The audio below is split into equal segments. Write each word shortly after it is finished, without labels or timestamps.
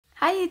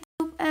Hi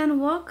YouTube and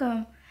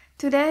welcome!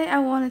 Today I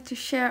wanted to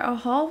share a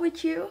haul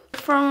with you.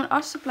 From an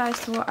art supply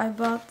store I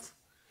bought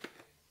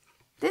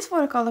this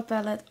watercolor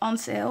palette on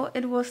sale.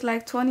 It was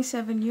like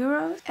 27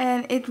 euros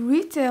and it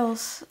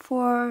retails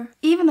for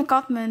even the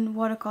Cotman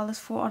watercolors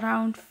for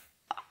around,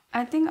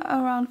 I think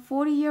around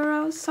 40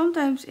 euros.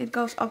 Sometimes it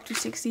goes up to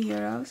 60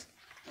 euros.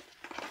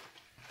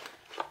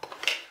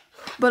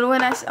 But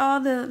when I saw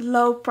the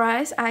low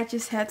price, I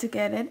just had to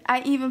get it.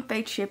 I even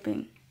paid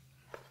shipping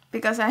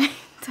because I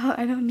thought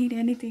I don't need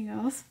anything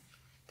else.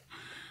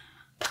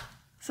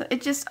 So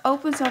it just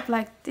opens up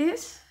like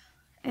this.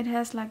 It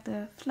has like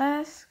the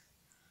flask,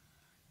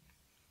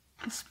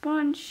 a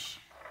sponge,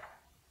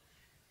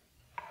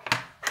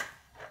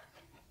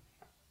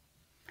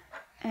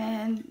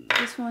 and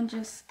this one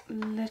just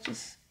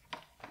latches.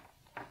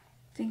 I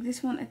think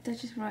this one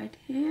attaches right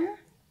here,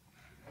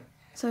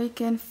 so you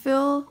can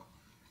fill.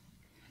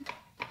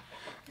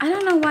 I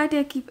don't know why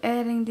they keep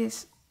adding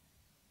this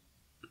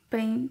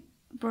paint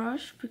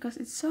brush because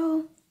it's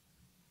so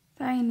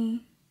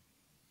tiny.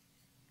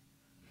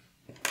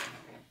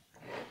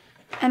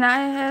 And I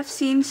have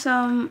seen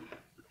some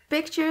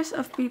pictures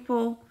of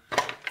people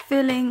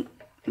filling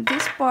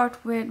this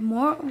part with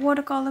more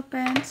watercolor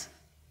pens.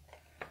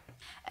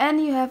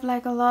 And you have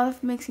like a lot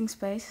of mixing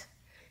space.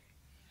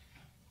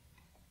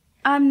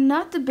 I'm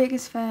not the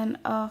biggest fan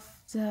of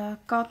the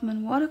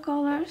Cotman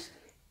watercolors.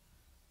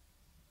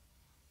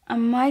 I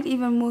might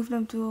even move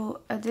them to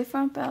a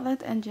different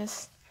palette and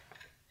just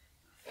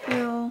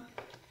fill.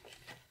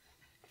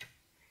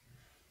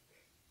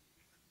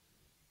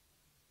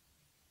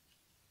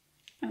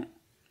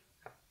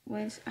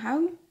 Wait,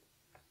 how?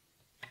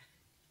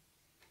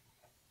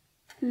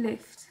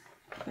 Lift.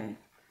 Okay.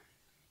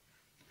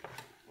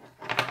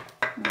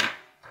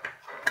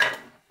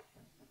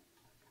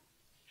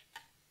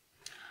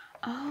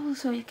 Oh,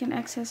 so you can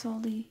access all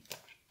the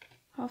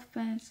half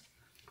pens.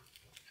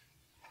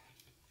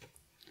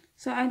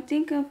 So I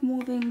think of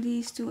moving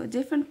these to a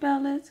different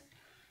palette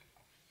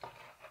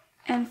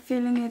and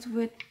filling it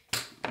with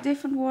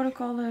different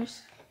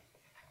watercolors.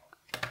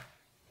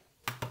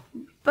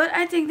 But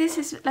I think this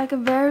is like a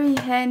very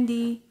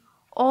handy,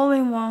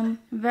 all-in-one,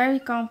 very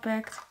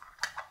compact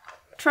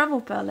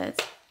travel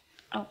palette.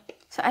 Oh,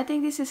 so I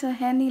think this is a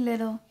handy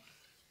little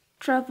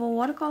travel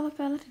watercolor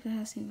palette. It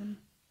has even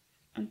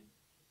a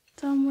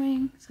thumb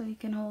ring so you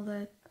can hold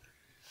it.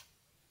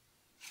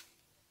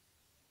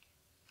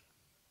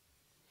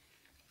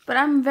 But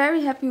I'm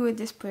very happy with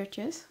this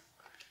purchase.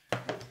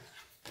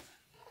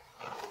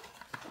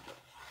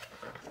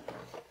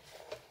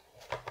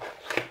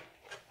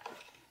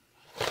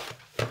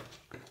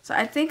 So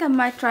I think I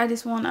might try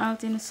this one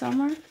out in the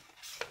summer.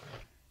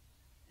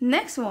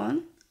 Next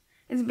one,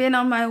 it's been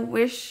on my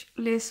wish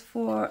list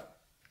for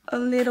a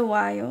little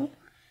while.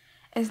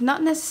 It's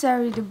not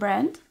necessarily the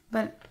brand,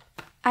 but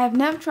I've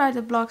never tried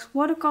the Blockx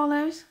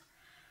watercolors,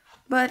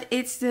 but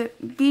it's the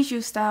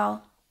Bijou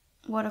style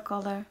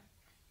watercolor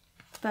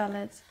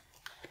palette.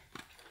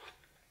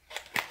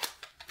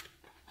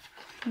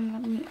 And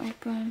let me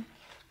open.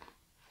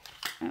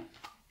 Oh.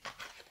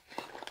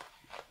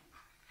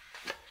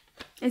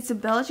 It's a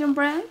Belgian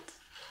brand.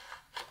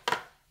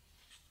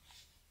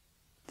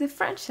 The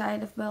French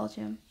side of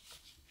Belgium.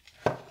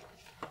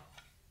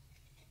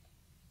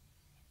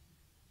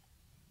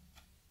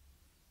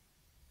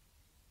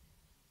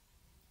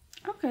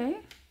 Okay.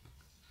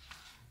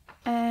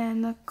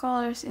 And the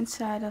colors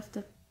inside of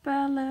the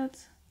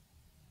palette,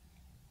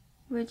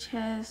 which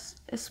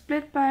has a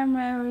split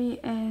primary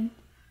and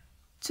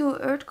 2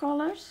 earth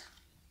colors,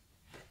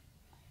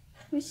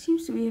 which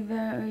seems to be a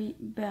very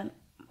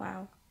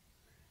wow.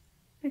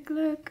 Like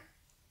look.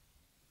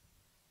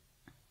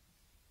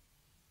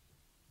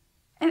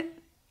 And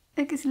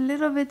like it's a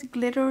little bit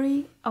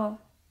glittery. Oh.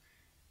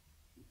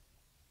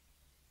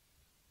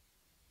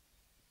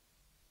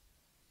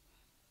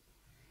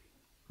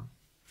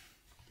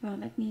 Well,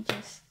 let me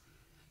just.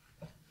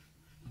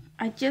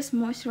 I just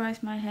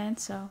moisturized my hand,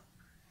 so.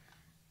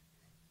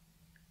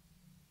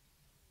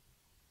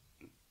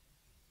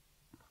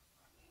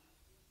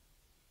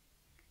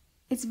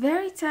 It's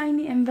very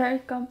tiny and very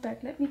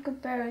compact. Let me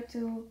compare it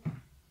to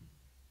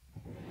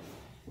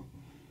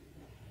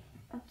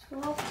a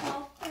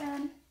 12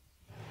 pen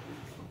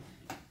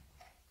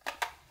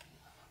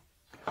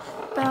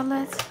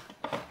palette.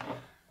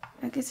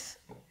 Like it's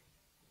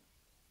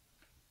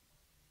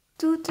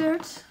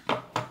 2/3.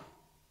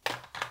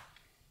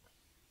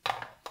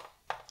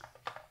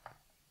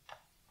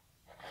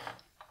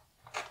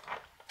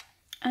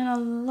 And a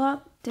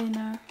lot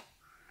thinner.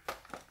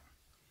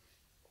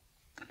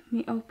 Let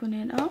me open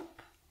it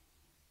up.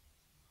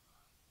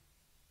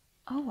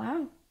 Oh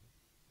wow.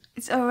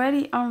 It's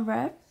already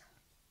unwrapped.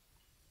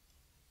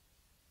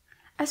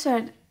 I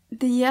swear,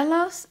 the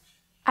yellows,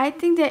 I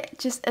think they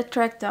just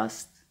attract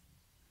dust.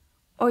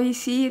 Or you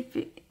see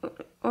it,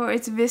 or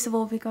it's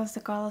visible because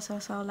the colors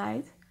are so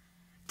light.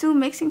 2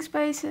 mixing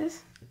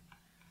spaces.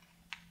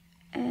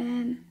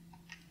 And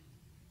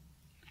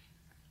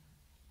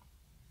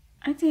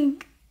I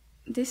think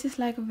this is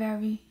like a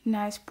very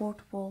nice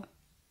portable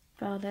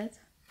palette.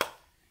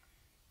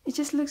 It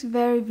just looks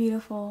very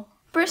beautiful.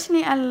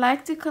 Personally, I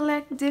like to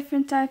collect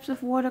different types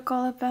of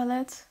watercolor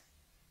palettes.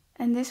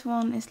 And this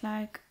one is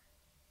like,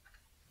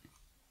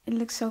 it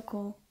looks so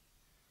cool.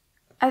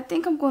 I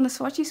think I'm gonna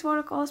swatch these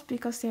watercolors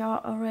because they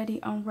are already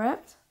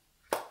unwrapped.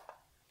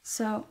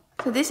 So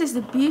this is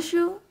the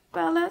Bijou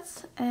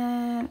palette,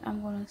 and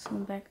I'm gonna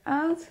zoom back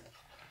out.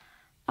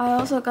 I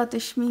also got the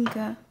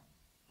Schmincke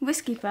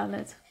whiskey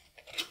palette.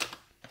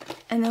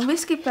 And the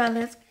whiskey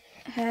palette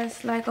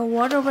has like a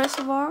water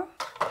reservoir.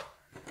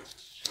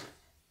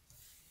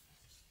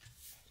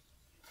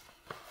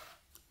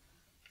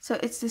 So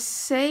it's the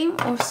same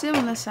or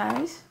similar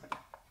size,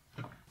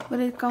 but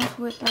it comes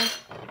with like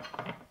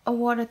a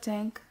water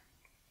tank.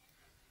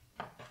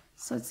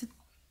 So it's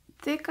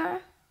thicker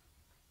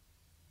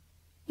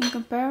in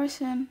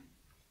comparison,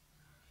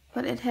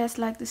 but it has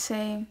like the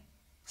same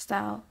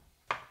style.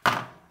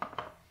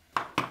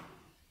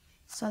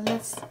 So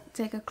let's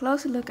take a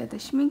closer look at the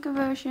Schmincke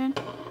version.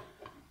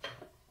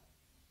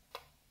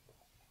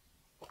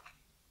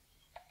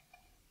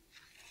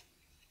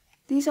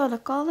 These are the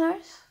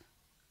colors.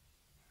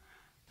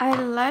 I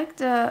like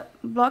the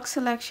Blockx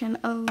selection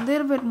a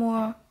little bit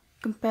more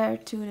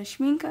compared to the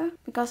Schmincke,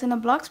 because in the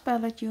Blockx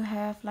palette you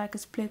have like a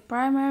split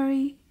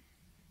primary,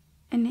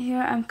 and here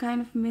I'm kind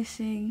of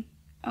missing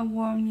a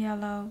warm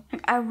yellow.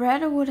 I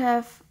rather would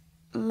have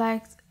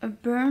liked a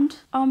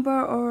burnt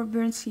umber or a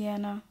burnt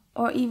sienna,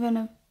 or even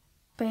a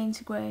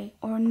paint gray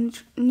or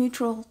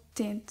neutral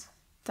tint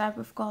type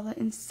of color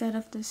instead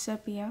of the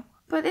sepia.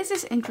 But this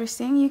is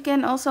interesting. You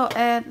can also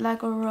add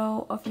like a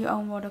row of your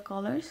own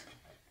watercolors.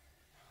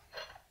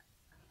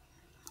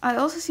 I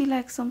also see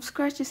like some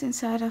scratches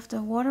inside of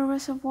the water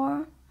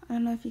reservoir. I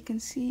don't know if you can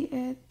see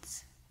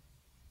it.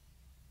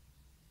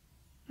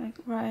 Like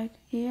right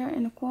here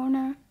in the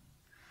corner.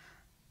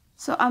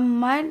 So I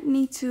might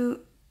need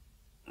to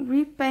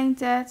repaint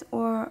that,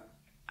 or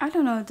I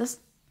don't know,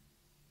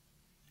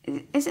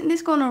 isn't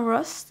this gonna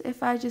rust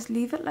if I just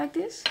leave it like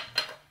this?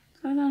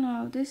 I don't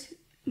know, this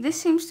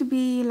seems to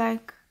be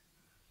like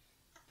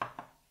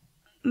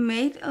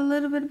made a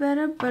little bit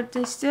better, but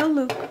they still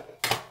look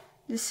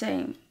the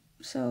same.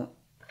 So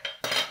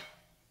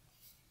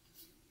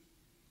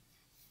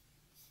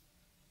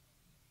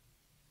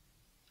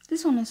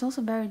this one is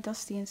also very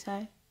dusty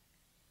inside.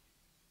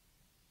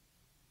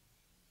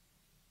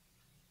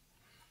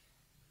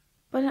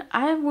 But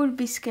I would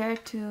be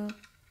scared to,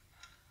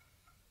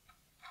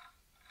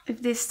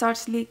 if this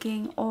starts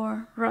leaking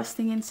or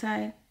rusting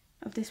inside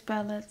of this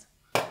palette.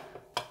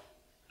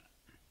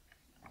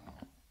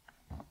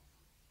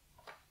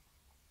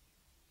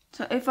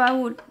 So if I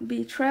would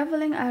be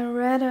traveling, I'd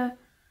rather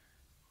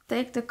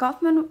take the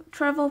Craftamo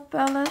travel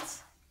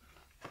palette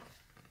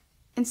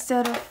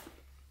instead of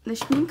the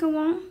Schmincke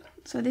one.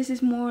 So this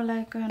is more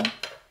like a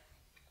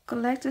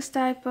collector's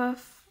type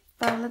of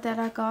palette that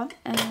I got,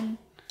 and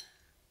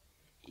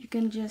you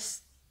can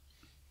just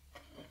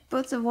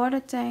put the water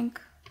tank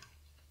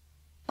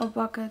or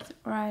bucket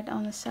right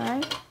on the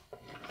side.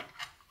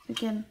 You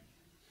can,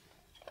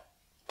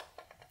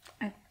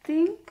 I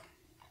think,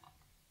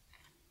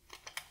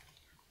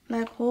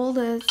 like hold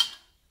it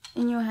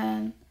in your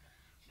hand,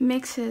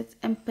 mix it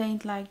and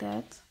paint like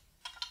that.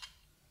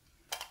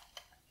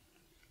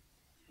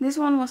 This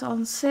one was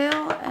on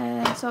sale,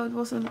 and so it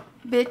was a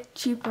bit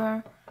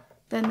cheaper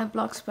than the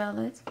Blockx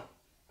palette.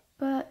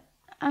 But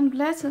I'm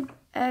glad to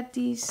add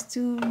these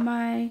to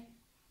my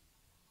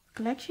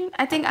collection.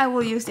 I think I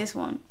will use this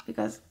one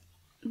because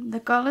the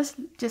colors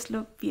just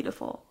look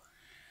beautiful.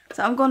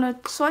 So I'm gonna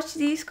swatch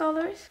these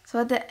colors.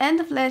 So at the end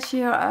of last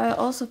year I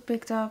also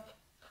picked up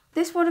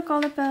this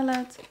watercolor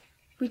palette,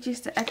 which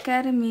is the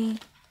Academy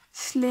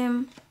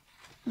Slim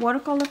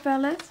watercolor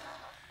palette.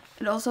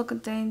 It also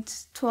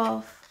contains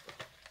 12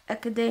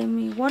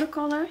 Academy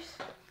watercolors.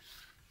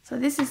 So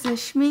this is the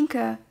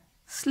Schmincke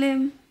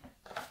Slim,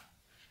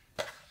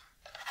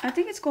 I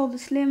think it's called the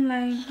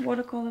Slimline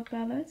watercolor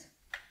palette.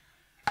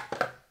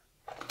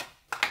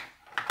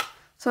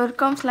 So it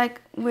comes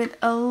like with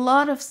a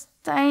lot of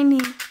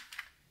tiny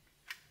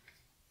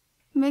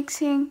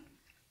mixing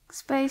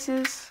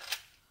spaces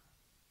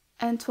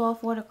and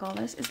 12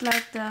 watercolors. It's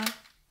like the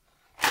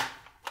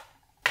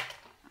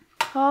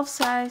half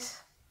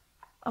size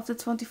of the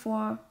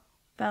 24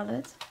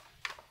 palette.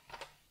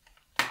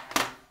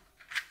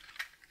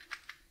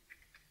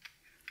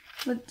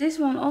 But this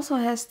one also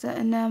has the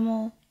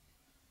enamel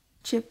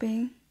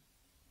chipping.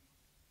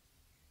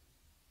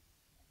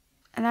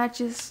 And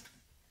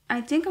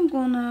I think I'm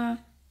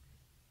gonna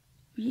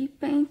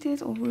repaint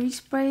it or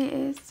respray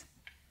it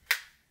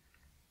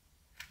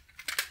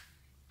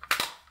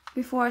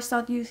before I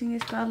start using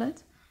this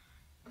palette,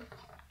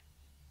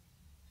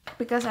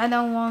 because I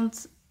don't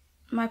want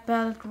my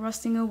palette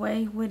rusting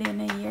away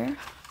within a year.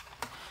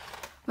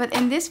 But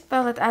in this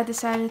palette I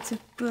decided to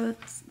put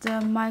the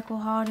Michael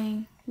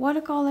Harding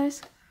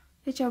watercolors,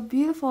 which are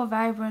beautiful,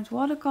 vibrant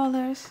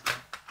watercolors.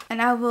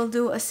 And I will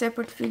do a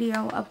separate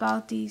video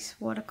about these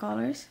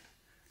watercolors.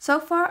 So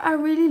far I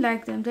really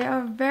like them. They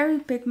are very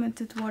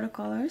pigmented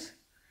watercolors.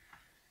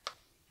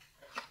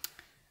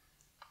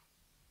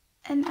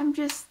 And I'm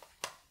just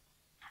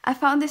I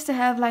found this to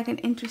have like an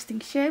interesting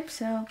shape,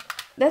 so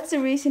that's the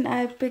reason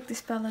I picked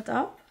this palette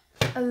up.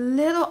 A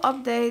little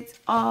update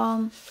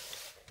on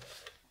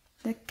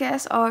the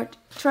Cast Art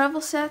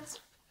Travel Set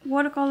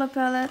watercolor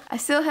palette. I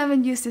still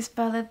haven't used this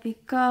palette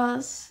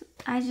because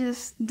I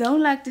just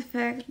don't like the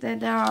fact that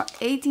there are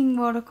 18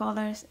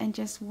 watercolors and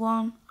just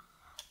one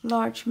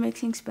large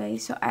mixing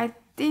space. So I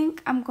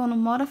think I'm gonna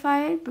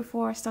modify it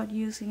before I start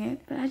using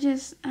it. But I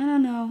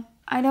don't know.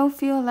 I don't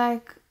feel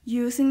like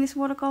using this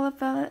watercolor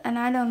palette and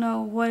I don't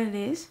know what it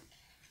is.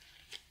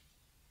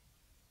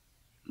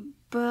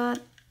 But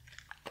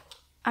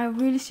I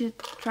really should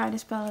try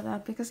this palette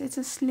out because it's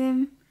a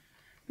slim,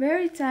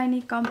 very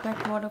tiny,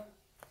 compact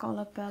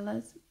watercolor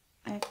palette.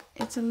 Like,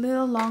 it's a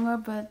little longer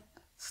but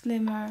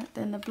slimmer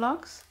than the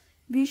Blockx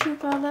Winsor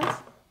palette.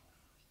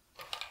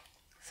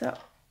 So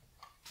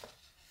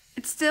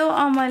it's still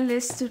on my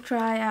list to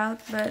try out,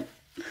 but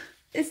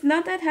it's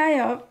not that high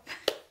up.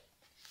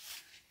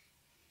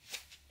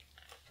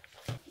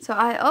 So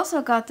I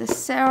also got the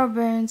Sarah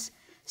Burns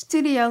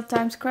Studio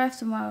x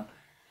Craftamo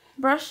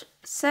brush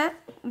set,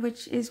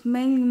 which is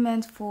mainly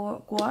meant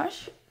for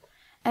gouache,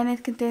 and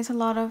it contains a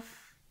lot of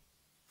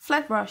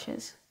flat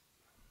brushes.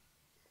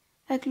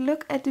 Like,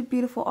 look at the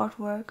beautiful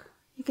artwork.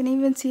 You can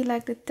even see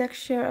like the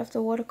texture of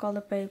the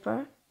watercolor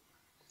paper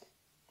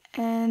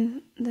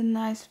and the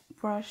nice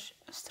brush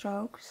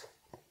strokes.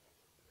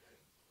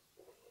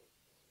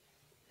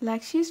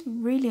 Like, she's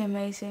really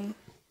amazing.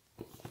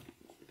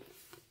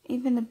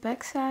 Even the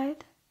back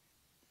side.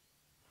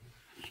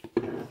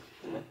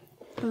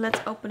 Let's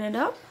open it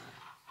up.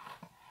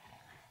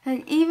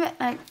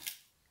 Like,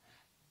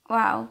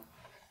 wow.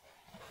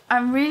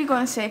 I'm really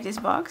gonna save this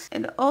box.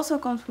 It also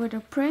comes with a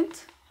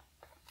print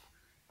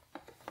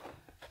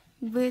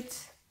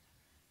with,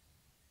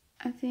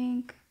 I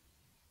think,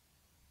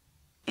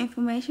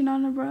 information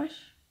on the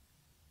brush.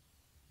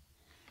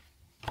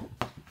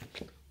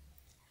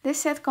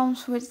 This set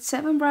comes with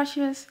 7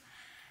 brushes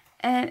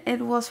and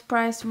it was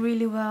priced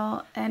really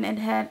well, and it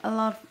had a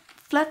lot of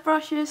flat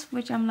brushes,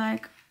 which I'm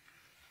like,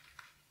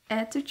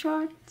 add to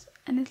chart,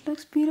 and it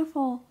looks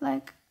beautiful,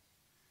 like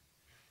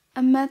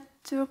a matte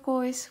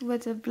turquoise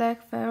with a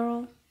black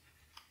ferrule.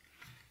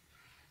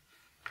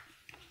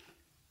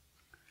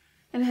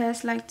 It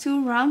has like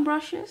 2 round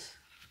brushes.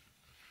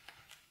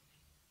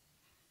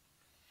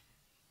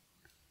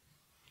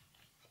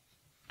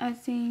 I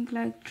think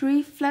like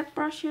 3 flat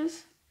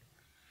brushes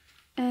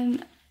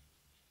and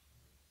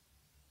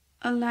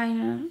a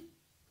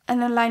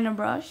liner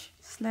brush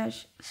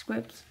slash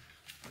script.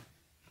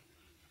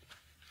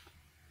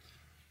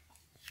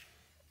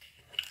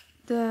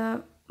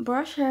 The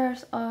brush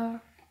hairs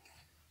are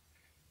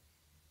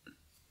a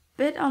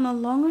bit on the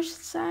longer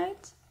side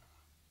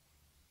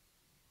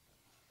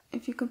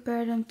if you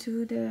compare them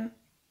to the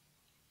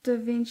Da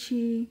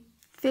Vinci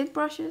Fit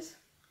brushes,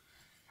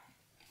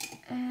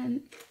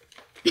 and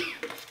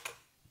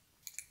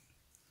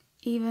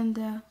even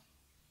the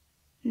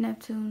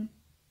Neptune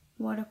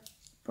water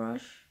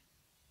brush.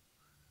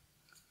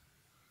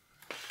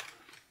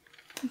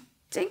 I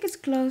think it's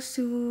close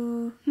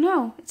to,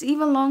 no, it's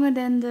even longer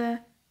than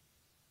the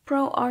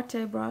Pro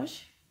Arte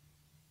brush.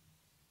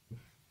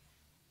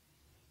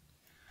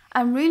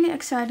 I'm really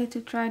excited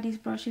to try these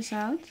brushes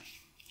out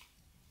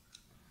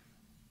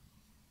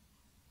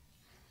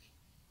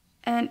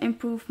and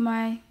improve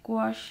my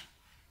gouache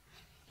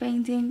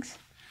paintings.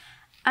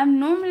 I'm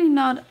normally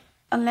not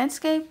a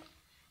landscape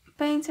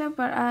painter,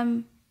 but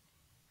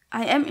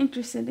I am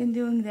interested in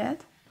doing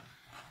that.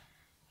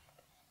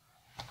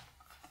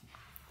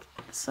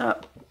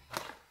 So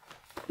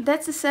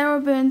that's the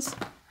Sarah Burns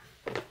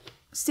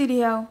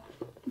Studio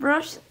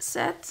brush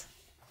set.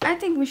 I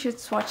think we should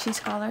swatch these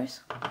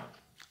colors.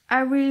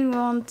 I really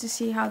want to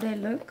see how they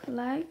look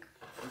like.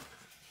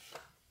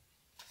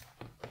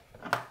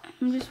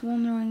 I'm just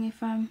wondering if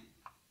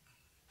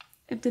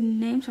the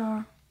names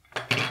are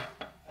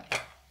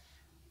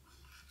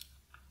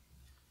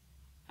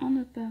on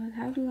the palette.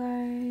 How do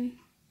I?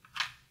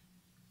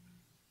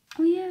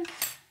 Oh yes,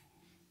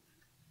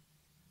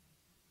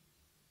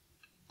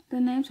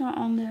 the names are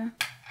on there,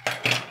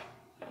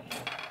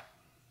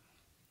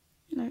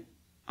 like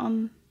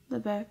on the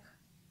back.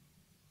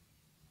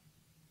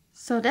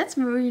 So that's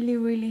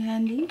really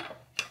handy.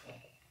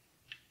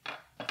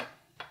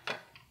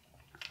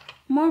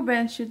 More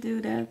brands should do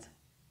that.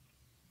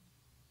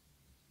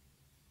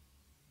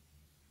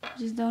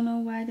 Just don't know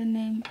why the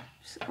names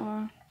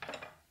are.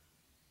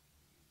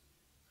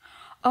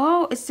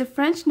 Oh, it's the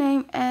French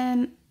name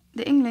and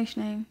the English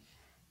name.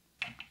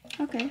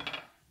 Okay.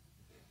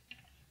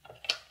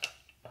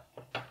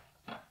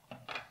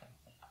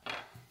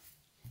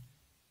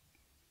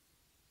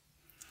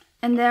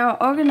 And they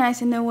are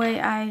organized in the way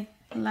I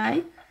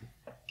like.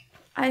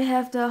 I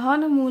have the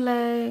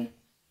Hanemule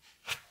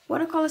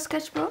watercolor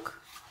sketchbook,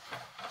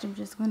 which I'm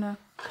just gonna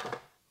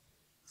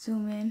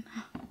zoom in.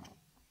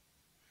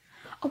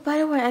 Oh, by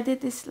the way, I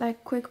did this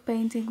like quick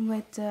painting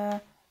with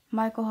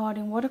Michael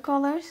Harding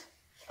watercolors,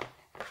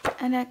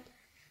 and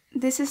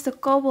this is the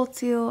cobalt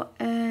teal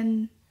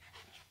and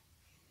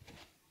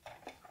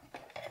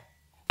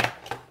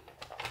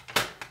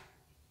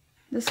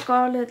the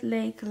Scarlet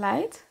Lake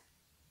light,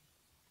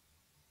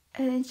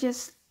 and it's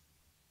just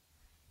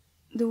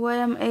the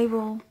way I'm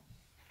able,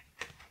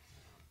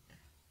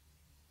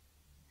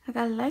 like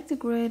I like the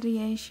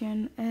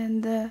gradation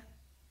and the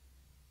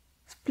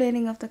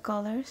splitting of the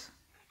colors.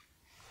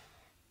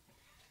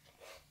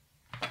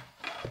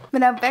 But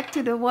now back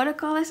to the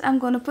watercolors. I'm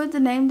gonna put the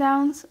name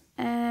down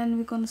and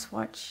we're gonna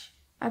swatch.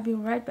 I'll be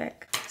right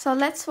back. So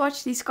let's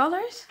swatch these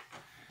colors.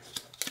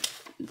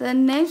 The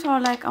names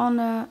are like on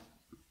a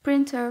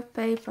printer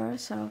paper,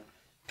 so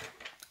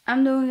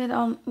I'm doing it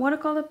on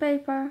watercolor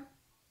paper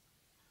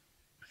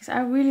because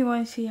I really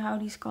want to see how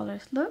these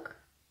colors look.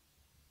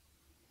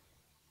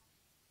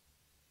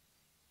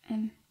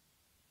 And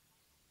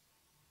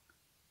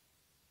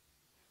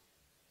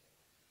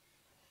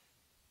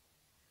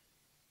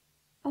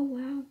oh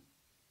wow.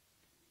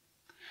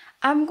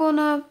 I'm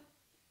gonna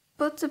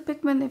put the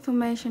pigment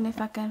information, if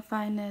I can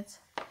find it,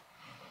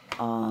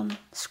 on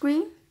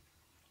screen.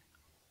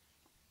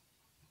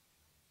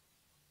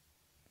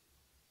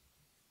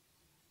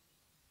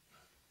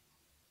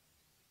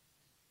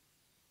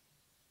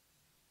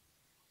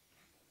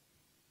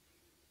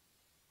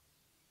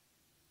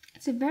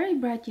 It's a very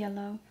bright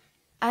yellow.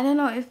 I don't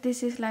know if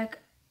this is like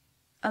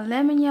a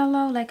lemon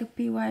yellow, like a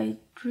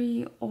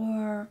PY3,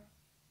 or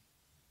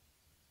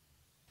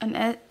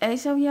an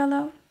azo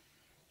yellow.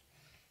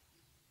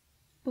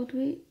 But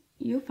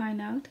you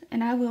find out,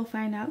 and I will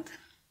find out.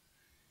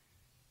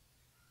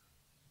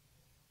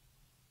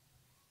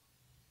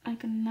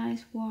 Like a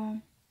nice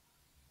warm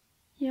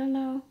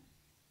yellow.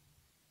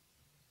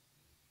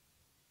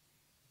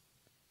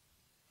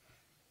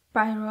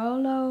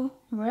 Pyrolo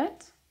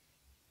red.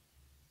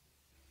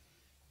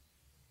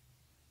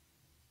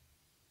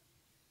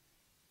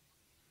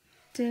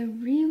 They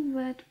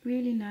re-wet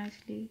really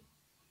nicely.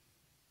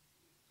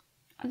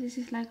 Oh, this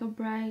is like a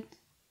bright,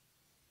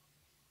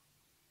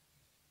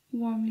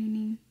 warm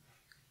leaning.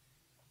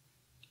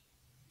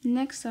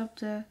 Next up,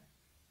 the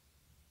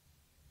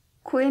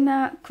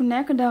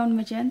quinacridone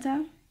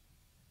magenta.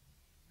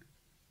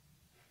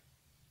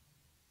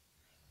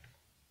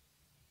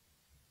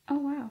 Oh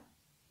wow.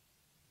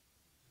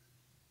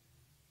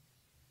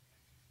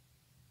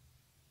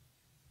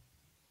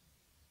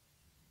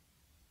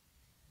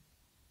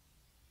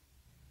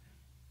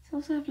 It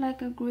also have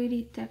like a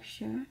gritty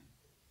texture.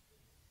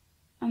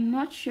 I'm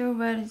not sure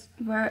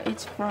where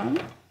it's from.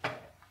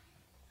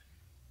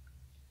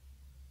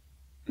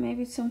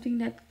 Maybe it's something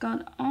that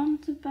got on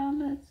the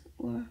palette,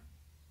 or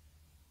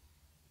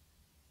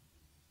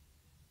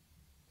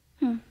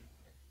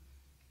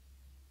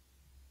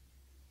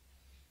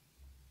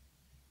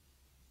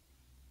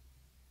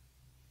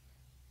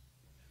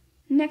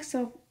Next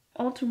up,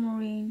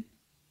 ultramarine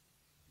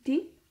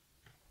deep.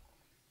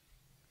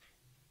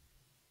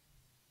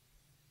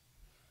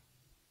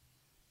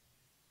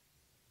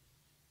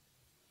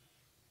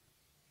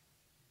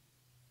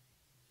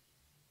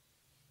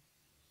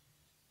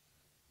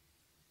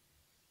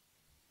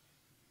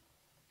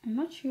 I'm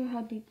not sure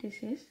how deep this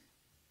is.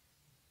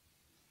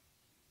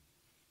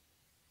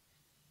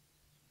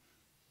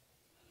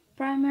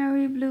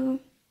 Primary blue,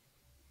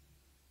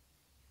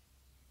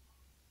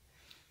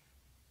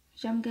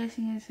 which I'm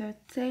guessing is a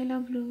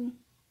phthalo blue.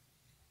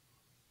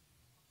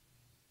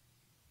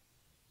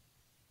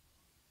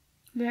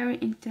 Very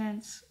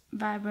intense,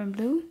 vibrant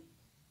blue.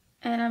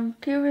 And I'm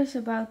curious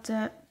about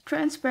the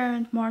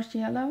transparent Mars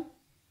yellow.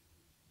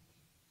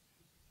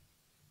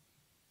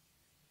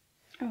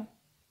 Oh,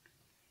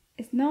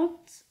 it's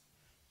not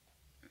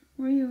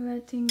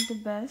re-wetting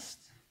the best.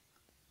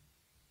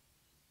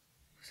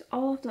 So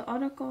all of the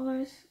other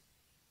colors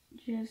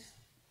just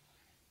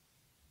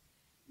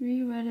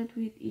re-wet it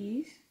with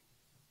ease.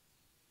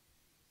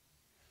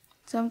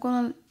 So I'm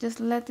gonna just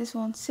let this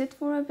one sit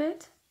for a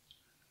bit.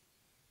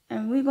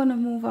 And we're gonna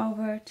move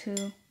over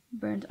to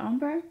burnt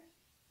umber.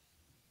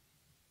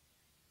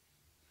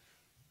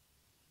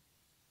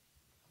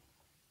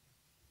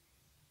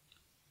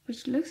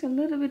 Which looks a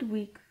little bit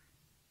weak.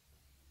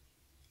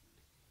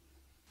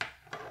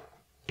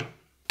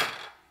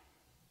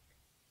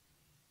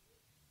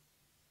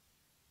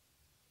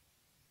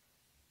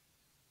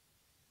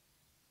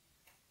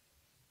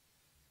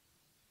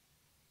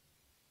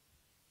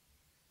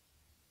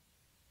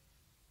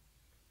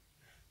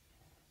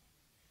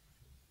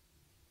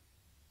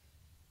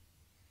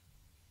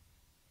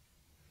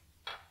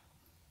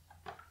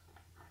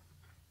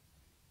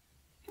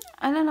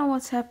 I don't know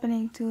what's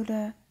happening to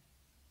the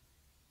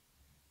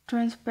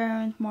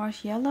transparent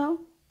Mars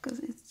yellow, because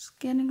it's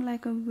getting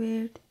like a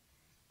weird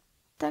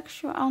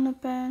texture on the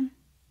pen.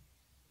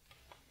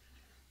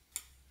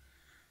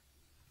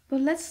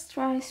 But let's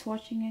try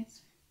swatching it.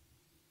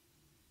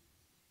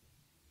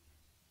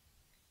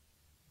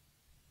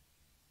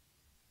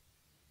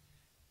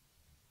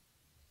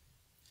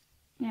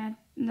 Yeah,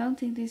 I don't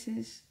think this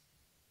is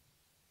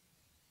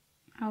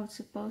how it's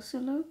supposed to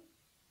look.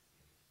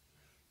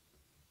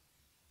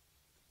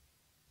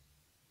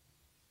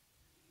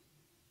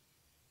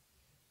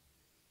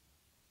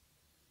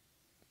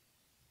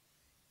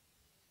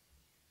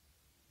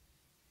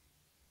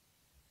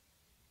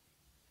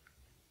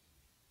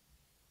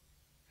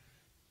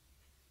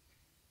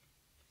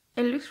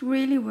 It looks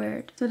really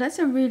weird. So that's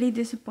a really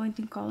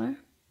disappointing color.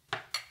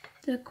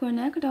 The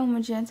quinacridone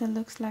magenta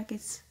looks like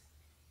it's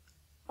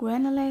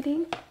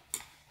granulating.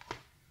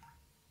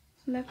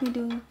 So let me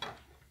do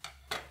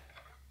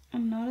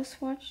another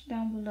swatch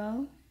down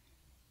below.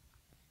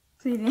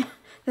 See,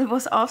 that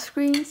was off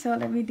screen, so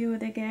let me do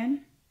it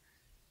again.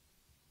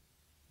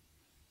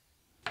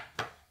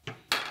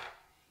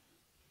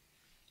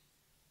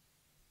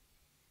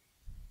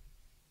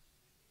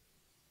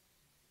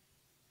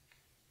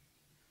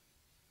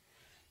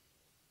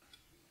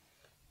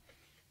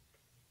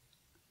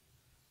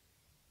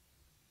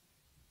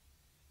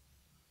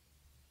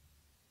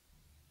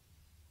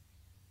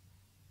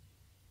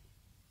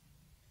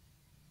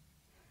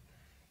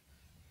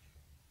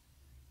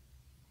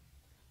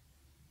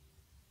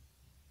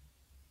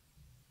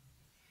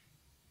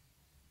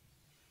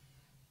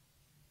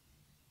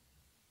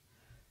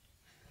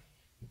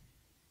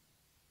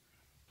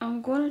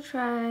 I'm gonna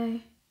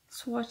try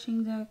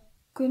swatching the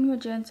Quin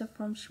Magenta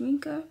from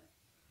Schmincke.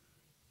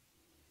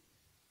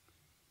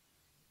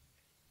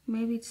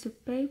 Maybe it's the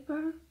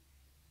paper.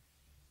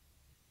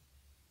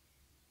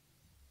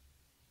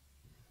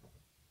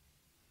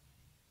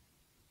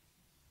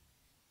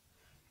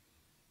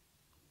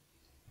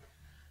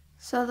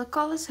 So the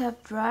colors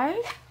have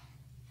dried.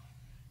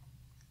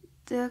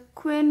 The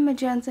Quin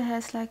Magenta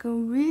has like a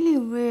really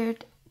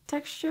weird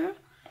texture,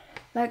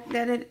 like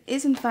that it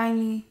isn't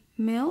finely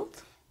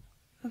milled.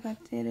 Like I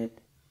did it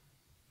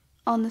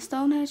on the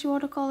Stonehenge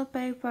watercolor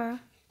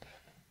paper.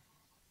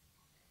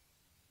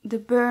 The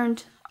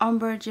burnt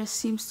umber just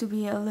seems to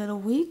be a little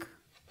weak.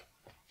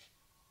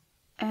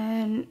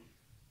 And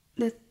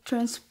the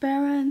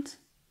transparent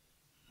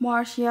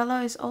marsh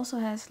yellow also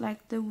has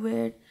like the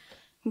weird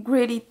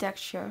gritty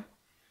texture.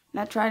 And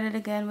I tried it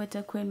again with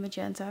the Quin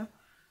Magenta.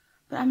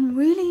 But I'm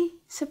really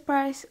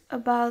surprised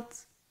about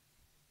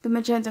the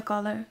magenta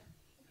color.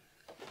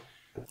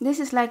 This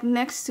is like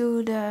next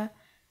to the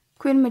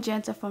Quin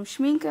Magenta from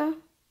Schmincke.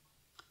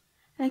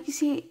 Like you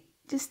see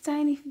just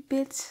tiny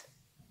bits.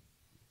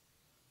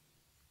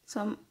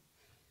 So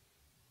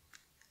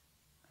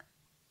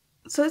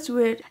it's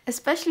weird.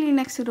 Especially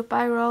next to the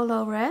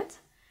Pyrolo Red.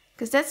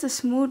 Because that's a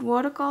smooth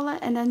watercolor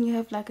and then you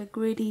have like a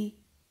gritty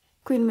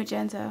Quin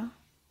Magenta.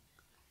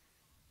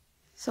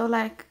 So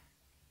like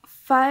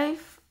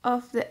 5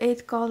 of the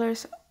 8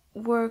 colors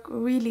work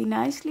really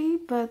nicely,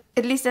 but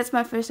at least that's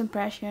my first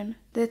impression.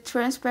 The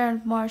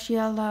transparent marsh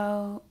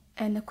yellow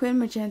and the Quin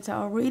Magenta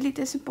are really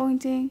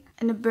disappointing,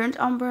 and the burnt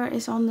umber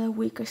is on the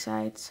weaker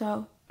side.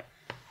 So,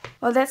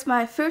 well, that's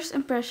my first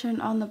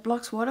impression on the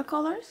Blockx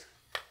watercolors.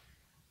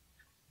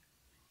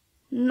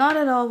 Not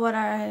at all what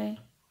I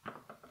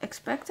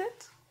expected.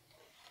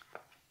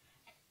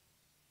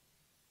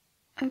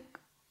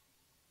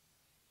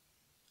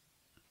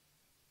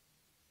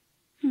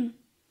 You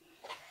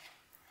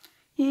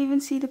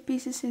even see the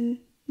pieces in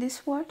this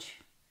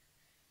swatch.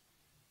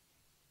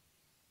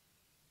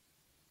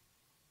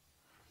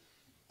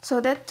 So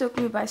that took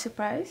me by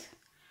surprise.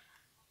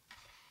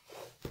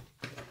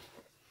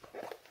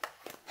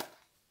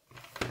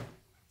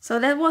 So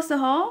that was the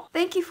haul.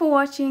 Thank you for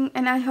watching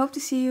and I hope to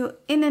see you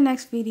in the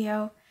next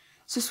video.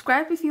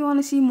 Subscribe if you want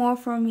to see more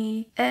from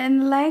me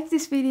and like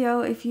this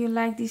video if you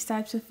like these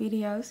types of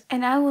videos.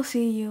 And I will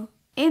see you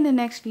in the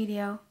next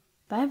video.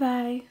 Bye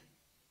bye.